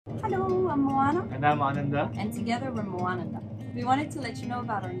Hello, I'm Moana. And I'm Ananda. And together we're MoAnanda. We wanted to let you know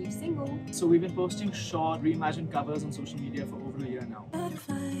about our new single. So we've been posting short, reimagined covers on social media for over a year now.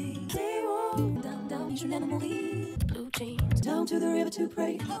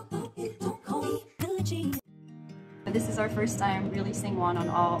 This is our first time releasing one on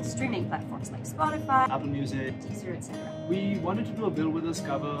all streaming platforms like Spotify, Apple Music, Deezer, etc. We wanted to do a Bill with Us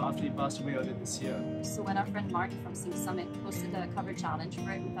cover after he passed away earlier this year. So when our friend Mark from Sing Summit posted a cover challenge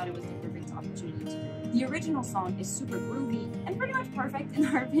for it, we thought it was the perfect opportunity to do it. The original song is super groovy and pretty much perfect in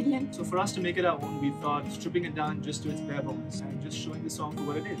our opinion. So for us to make it our own, we thought stripping it down just to its bare bones and just showing the song for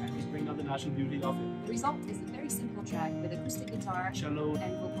what it is and just bring out the natural beauty of it. The result is a very simple track with acoustic guitar, cello,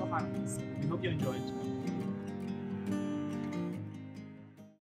 and vocal harmonies. We hope you enjoy it.